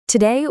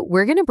Today,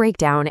 we're going to break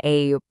down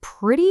a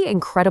pretty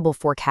incredible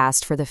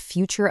forecast for the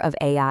future of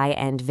AI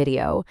and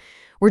video.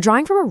 We're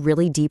drawing from a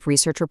really deep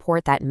research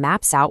report that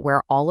maps out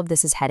where all of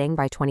this is heading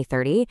by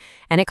 2030,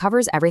 and it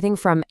covers everything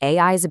from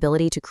AI's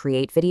ability to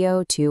create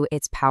video to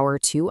its power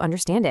to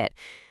understand it.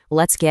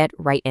 Let's get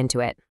right into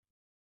it.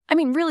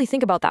 Really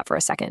think about that for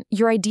a second.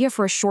 Your idea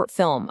for a short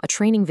film, a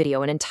training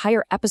video, an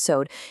entire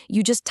episode,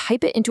 you just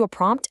type it into a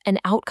prompt and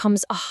out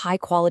comes a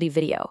high-quality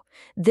video.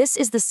 This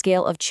is the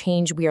scale of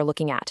change we are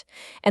looking at.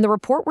 And the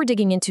report we're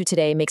digging into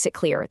today makes it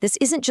clear this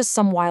isn't just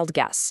some wild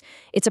guess.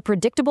 It's a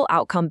predictable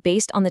outcome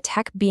based on the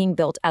tech being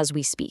built as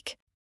we speak.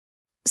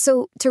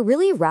 So, to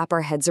really wrap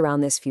our heads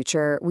around this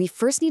future, we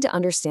first need to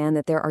understand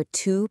that there are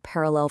two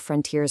parallel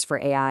frontiers for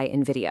AI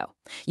in video.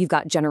 You've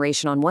got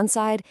generation on one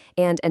side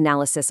and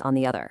analysis on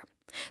the other.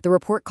 The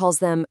report calls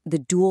them the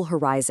dual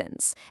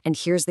horizons, and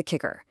here's the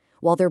kicker.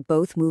 While they're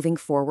both moving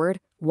forward,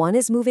 one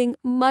is moving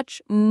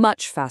much,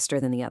 much faster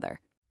than the other.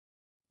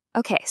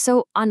 Okay,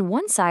 so on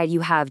one side you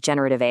have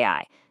generative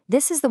AI.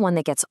 This is the one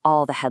that gets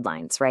all the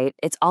headlines, right?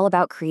 It's all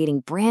about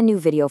creating brand new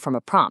video from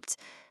a prompt.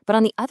 But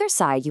on the other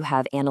side you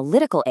have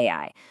analytical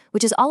AI,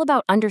 which is all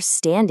about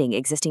understanding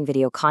existing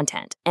video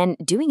content and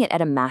doing it at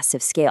a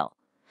massive scale.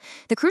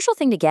 The crucial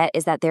thing to get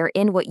is that they're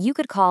in what you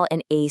could call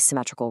an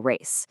asymmetrical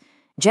race.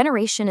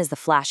 Generation is the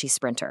flashy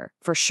sprinter,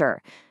 for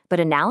sure, but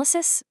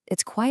analysis,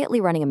 it's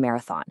quietly running a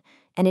marathon,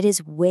 and it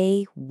is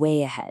way,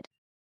 way ahead.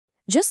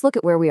 Just look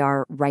at where we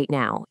are right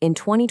now, in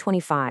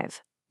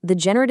 2025. The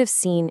generative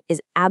scene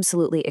is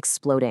absolutely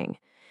exploding.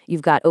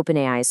 You've got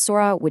OpenAI's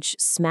Sora, which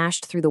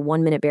smashed through the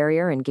 1-minute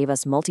barrier and gave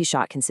us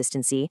multi-shot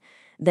consistency.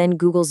 Then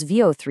Google's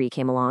VO3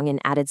 came along and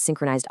added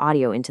synchronized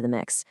audio into the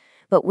mix.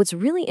 But what's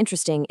really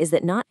interesting is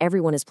that not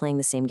everyone is playing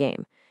the same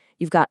game.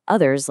 You've got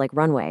others, like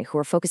Runway, who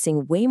are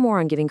focusing way more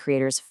on giving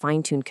creators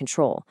fine-tuned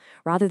control,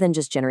 rather than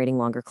just generating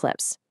longer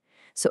clips.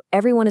 So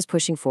everyone is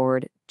pushing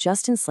forward,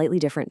 just in slightly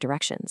different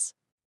directions.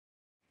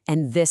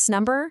 And this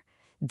number?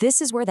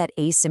 This is where that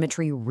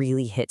asymmetry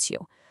really hits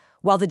you.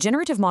 While the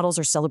generative models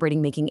are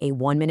celebrating making a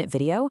 1-minute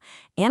video,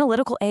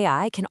 analytical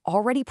AI can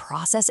already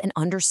process and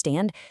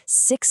understand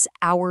 6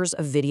 hours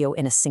of video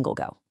in a single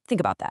go. Think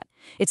about that.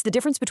 It's the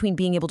difference between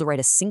being able to write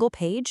a single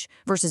page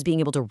versus being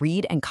able to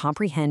read and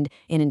comprehend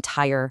an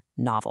entire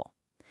novel.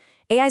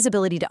 AI's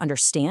ability to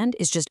understand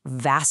is just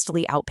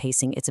vastly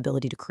outpacing its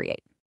ability to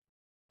create.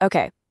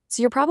 Okay,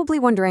 so you're probably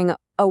wondering,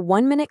 a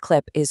 1-minute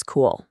clip is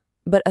cool,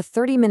 but a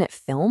 30-minute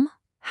film?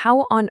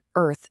 How on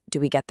earth do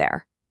we get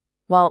there?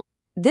 Well,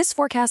 this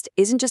forecast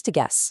isn't just a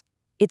guess.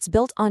 It's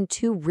built on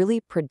two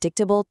really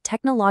predictable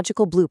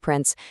technological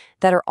blueprints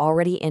that are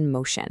already in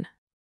motion.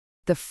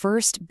 The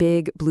first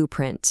big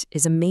blueprint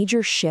is a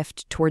major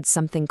shift towards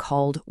something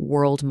called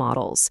world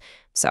models.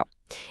 So,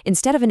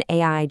 instead of an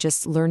AI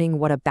just learning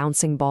what a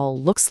bouncing ball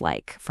looks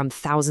like from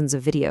thousands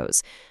of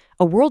videos,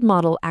 a world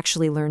model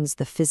actually learns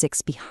the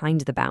physics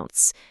behind the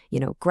bounce.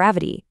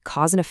 Gravity,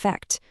 cause and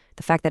effect,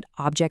 the fact that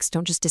objects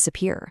don't just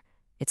disappear.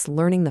 It's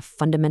learning the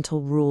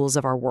fundamental rules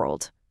of our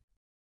world.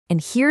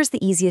 And here's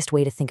the easiest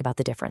way to think about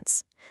the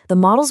difference. The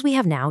models we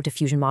have now,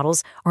 diffusion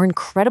models, are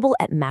incredible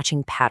at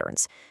matching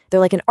patterns. They're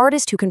like an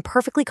artist who can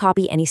perfectly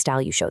copy any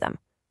style you show them.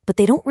 But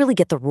they don't really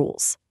get the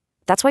rules.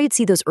 That's why you'd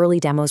see those early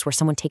demos where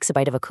someone takes a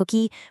bite of a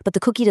cookie, but the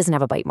cookie doesn't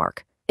have a bite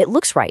mark. It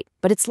looks right,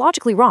 but it's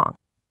logically wrong.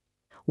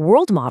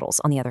 World models,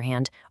 on the other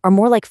hand, are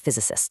more like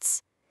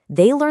physicists.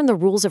 They learn the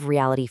rules of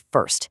reality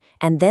first,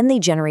 and then they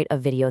generate a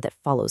video that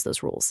follows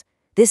those rules.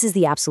 This is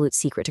the absolute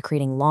secret to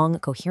creating long,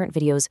 coherent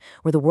videos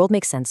where the world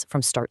makes sense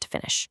from start to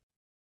finish.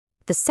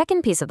 The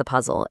second piece of the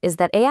puzzle is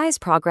that AI's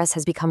progress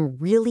has become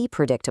really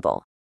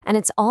predictable, and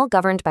it's all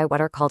governed by what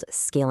are called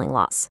scaling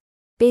laws.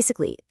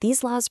 Basically,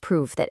 these laws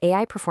prove that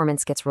AI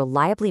performance gets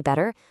reliably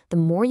better the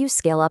more you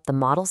scale up the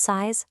model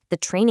size, the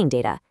training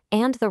data,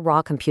 and the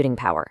raw computing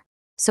power.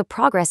 So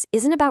progress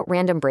isn't about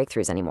random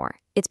breakthroughs anymore.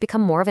 It's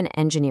become more of an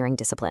engineering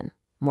discipline.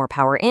 More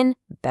power in,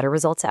 better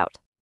results out.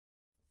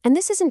 And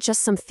this isn't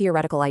just some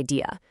theoretical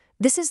idea.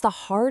 This is the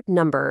hard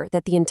number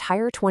that the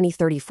entire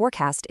 2030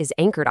 forecast is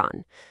anchored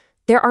on.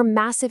 There are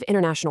massive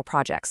international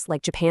projects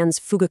like Japan's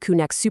Fugaku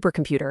Next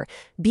supercomputer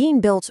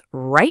being built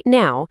right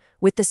now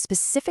with the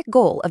specific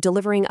goal of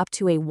delivering up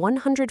to a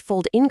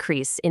 100-fold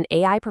increase in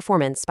AI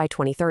performance by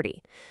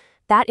 2030.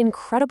 That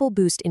incredible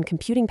boost in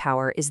computing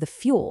power is the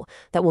fuel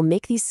that will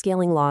make these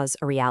scaling laws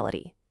a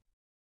reality.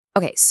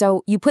 Okay,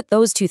 so you put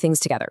those two things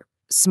together.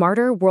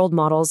 Smarter world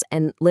models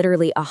and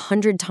literally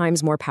 100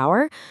 times more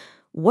power,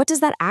 what does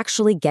that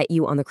actually get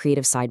you on the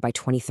creative side by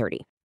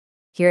 2030?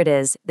 Here it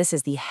is. This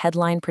is the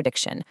headline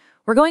prediction.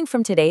 We're going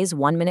from today's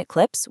 1-minute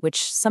clips,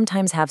 which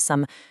sometimes have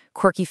some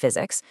quirky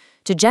physics,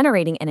 to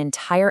generating an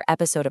entire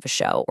episode of a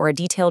show or a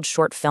detailed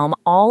short film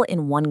all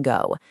in one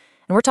go.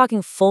 And we're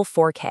talking full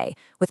 4K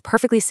with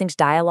perfectly synced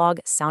dialogue,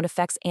 sound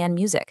effects, and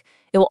music.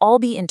 It will all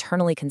be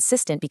internally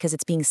consistent because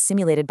it's being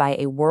simulated by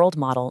a world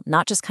model,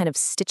 not just kind of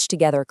stitched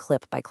together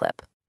clip by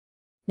clip.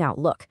 Now,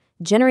 look,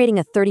 generating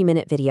a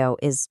 30-minute video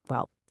is,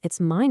 well, it's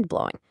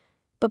mind-blowing.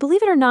 But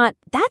believe it or not,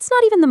 that's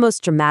not even the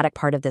most dramatic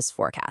part of this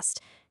forecast.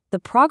 The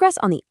progress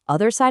on the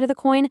other side of the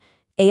coin,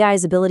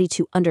 AI's ability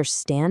to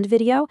understand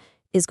video,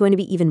 is going to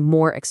be even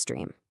more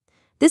extreme.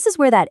 This is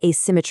where that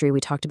asymmetry we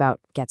talked about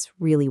gets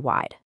really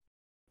wide.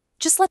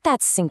 Just let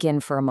that sink in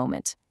for a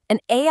moment. An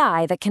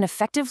AI that can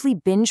effectively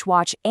binge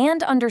watch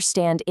and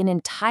understand an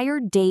entire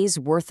day's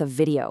worth of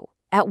video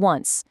at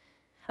once.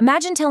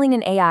 Imagine telling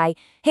an AI,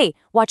 hey,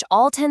 watch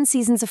all 10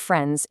 seasons of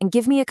Friends and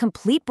give me a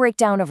complete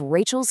breakdown of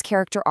Rachel's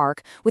character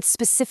arc with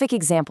specific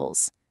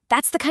examples.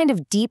 That's the kind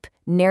of deep,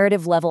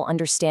 narrative-level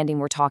understanding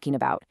we're talking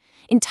about.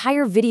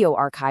 Entire video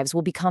archives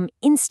will become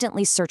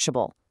instantly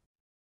searchable.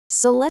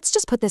 So let's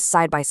just put this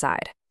side by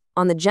side.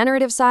 On the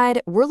generative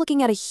side, we're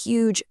looking at a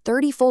huge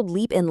 30-fold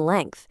leap in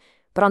length.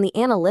 But on the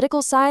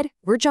analytical side,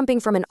 we're jumping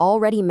from an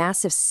already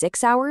massive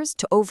 6 hours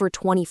to over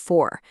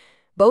 24.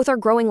 Both are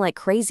growing like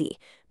crazy,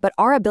 but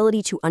our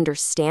ability to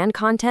understand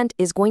content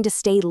is going to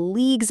stay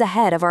leagues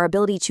ahead of our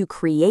ability to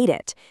create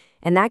it.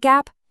 And that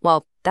gap,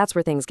 well, that's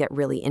where things get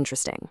really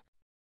interesting.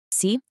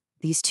 See,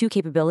 these two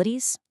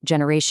capabilities,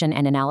 generation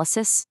and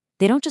analysis,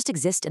 they don't just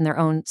exist in their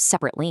own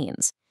separate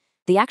lanes.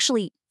 They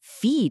actually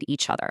feed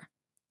each other.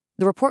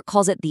 The report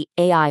calls it the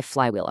AI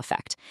flywheel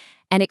effect,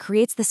 and it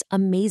creates this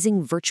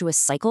amazing virtuous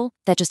cycle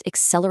that just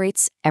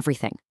accelerates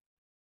everything.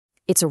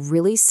 It's a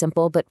really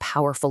simple but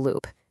powerful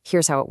loop.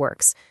 Here's how it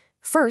works.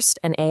 First,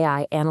 an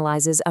AI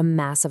analyzes a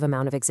massive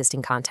amount of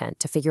existing content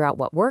to figure out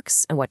what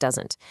works and what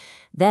doesn't.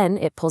 Then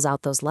it pulls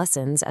out those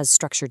lessons as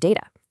structured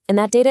data. And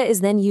that data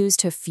is then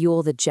used to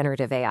fuel the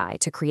generative AI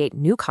to create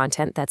new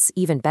content that's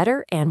even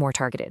better and more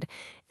targeted.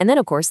 And then,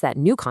 of course, that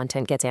new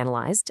content gets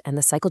analyzed, and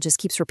the cycle just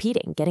keeps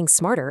repeating, getting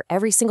smarter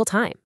every single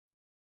time.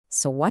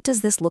 So what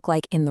does this look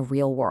like in the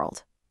real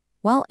world?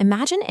 Well,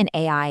 imagine an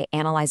AI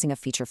analyzing a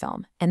feature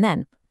film, and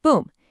then,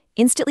 boom,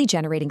 instantly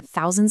generating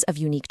thousands of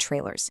unique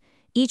trailers,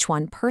 each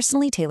one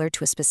personally tailored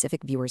to a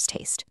specific viewer's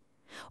taste.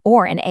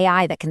 Or an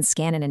AI that can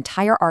scan an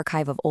entire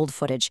archive of old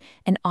footage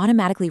and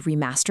automatically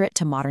remaster it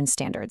to modern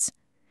standards.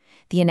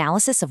 The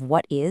analysis of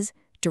what is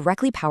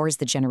directly powers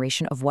the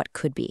generation of what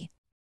could be.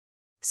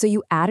 So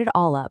you add it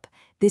all up,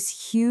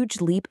 this huge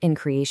leap in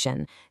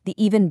creation, the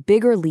even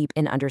bigger leap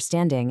in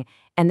understanding,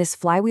 and this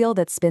flywheel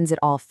that spins it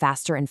all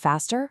faster and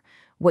faster,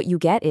 what you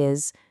get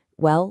is,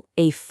 well,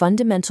 a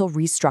fundamental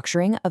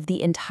restructuring of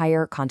the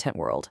entire content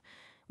world.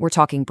 We're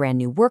talking brand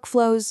new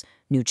workflows,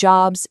 new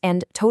jobs,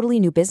 and totally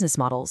new business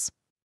models.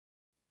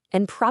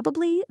 And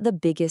probably the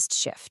biggest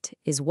shift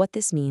is what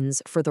this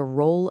means for the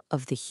role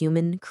of the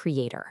human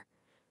creator.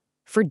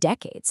 For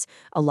decades,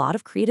 a lot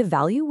of creative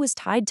value was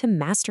tied to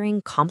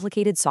mastering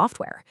complicated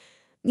software.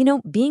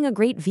 Being a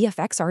great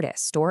VFX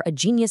artist or a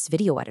genius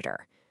video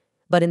editor.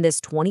 But in this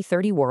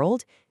 2030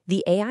 world,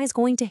 the AI is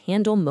going to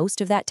handle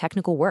most of that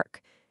technical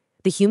work.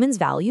 The human's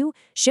value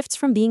shifts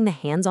from being the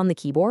hands on the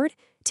keyboard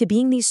to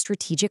being the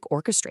strategic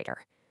orchestrator,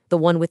 the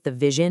one with the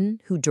vision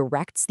who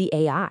directs the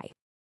AI.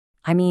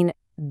 I mean,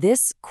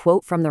 this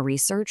quote from the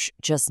research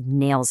just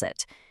nails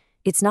it.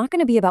 It's not going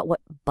to be about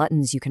what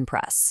buttons you can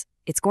press.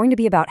 It's going to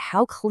be about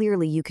how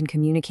clearly you can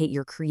communicate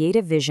your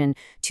creative vision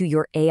to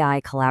your AI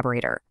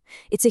collaborator.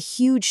 It's a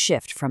huge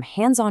shift from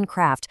hands-on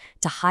craft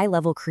to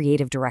high-level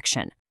creative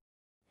direction.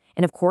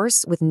 And of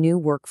course, with new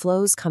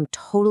workflows come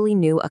totally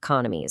new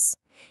economies.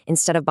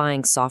 Instead of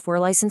buying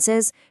software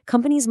licenses,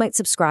 companies might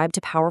subscribe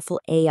to powerful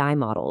AI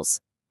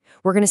models.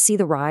 We're going to see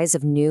the rise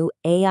of new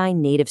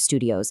AI-native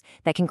studios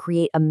that can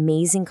create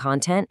amazing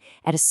content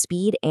at a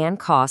speed and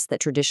cost that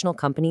traditional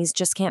companies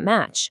just can't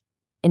match.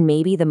 And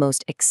maybe the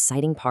most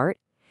exciting part,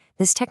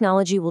 this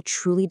technology will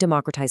truly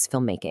democratize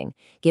filmmaking,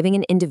 giving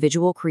an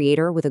individual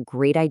creator with a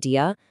great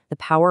idea the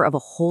power of a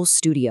whole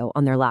studio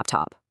on their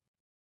laptop.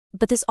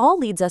 But this all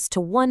leads us to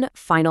one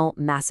final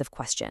massive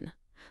question.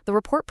 The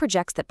report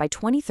projects that by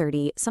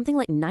 2030, something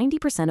like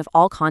 90% of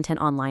all content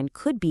online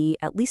could be,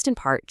 at least in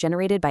part,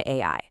 generated by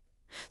AI.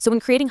 So when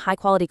creating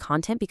high-quality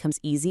content becomes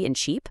easy and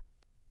cheap,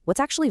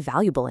 what's actually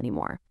valuable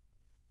anymore?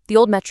 The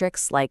old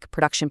metrics, like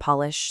production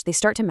polish, they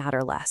start to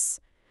matter less.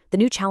 The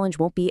new challenge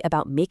won't be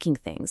about making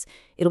things.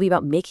 It'll be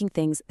about making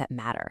things that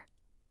matter.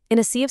 In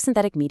a sea of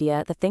synthetic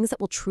media, the things that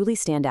will truly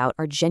stand out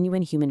are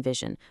genuine human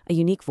vision, a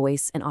unique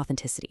voice, and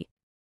authenticity.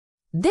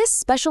 This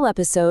special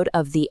episode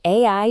of the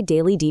AI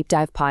Daily Deep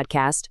Dive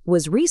podcast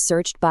was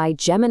researched by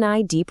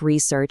Gemini Deep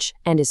Research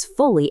and is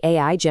fully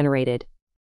AI generated.